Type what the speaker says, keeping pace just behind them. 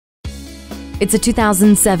It's a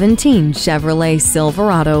 2017 Chevrolet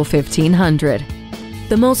Silverado 1500.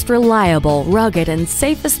 The most reliable, rugged, and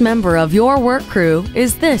safest member of your work crew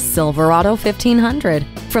is this Silverado 1500.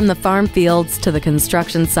 From the farm fields to the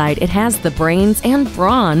construction site, it has the brains and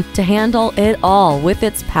brawn to handle it all with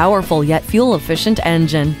its powerful yet fuel-efficient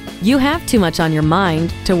engine. You have too much on your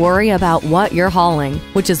mind to worry about what you're hauling,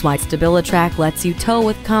 which is why StabiliTrak lets you tow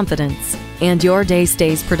with confidence. And your day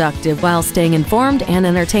stays productive while staying informed and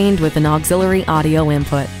entertained with an auxiliary audio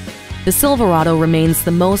input. The Silverado remains the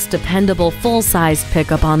most dependable full-size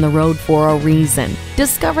pickup on the road for a reason.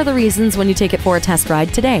 Discover the reasons when you take it for a test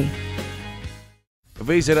ride today.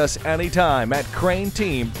 Visit us anytime at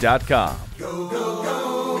crainteam.com.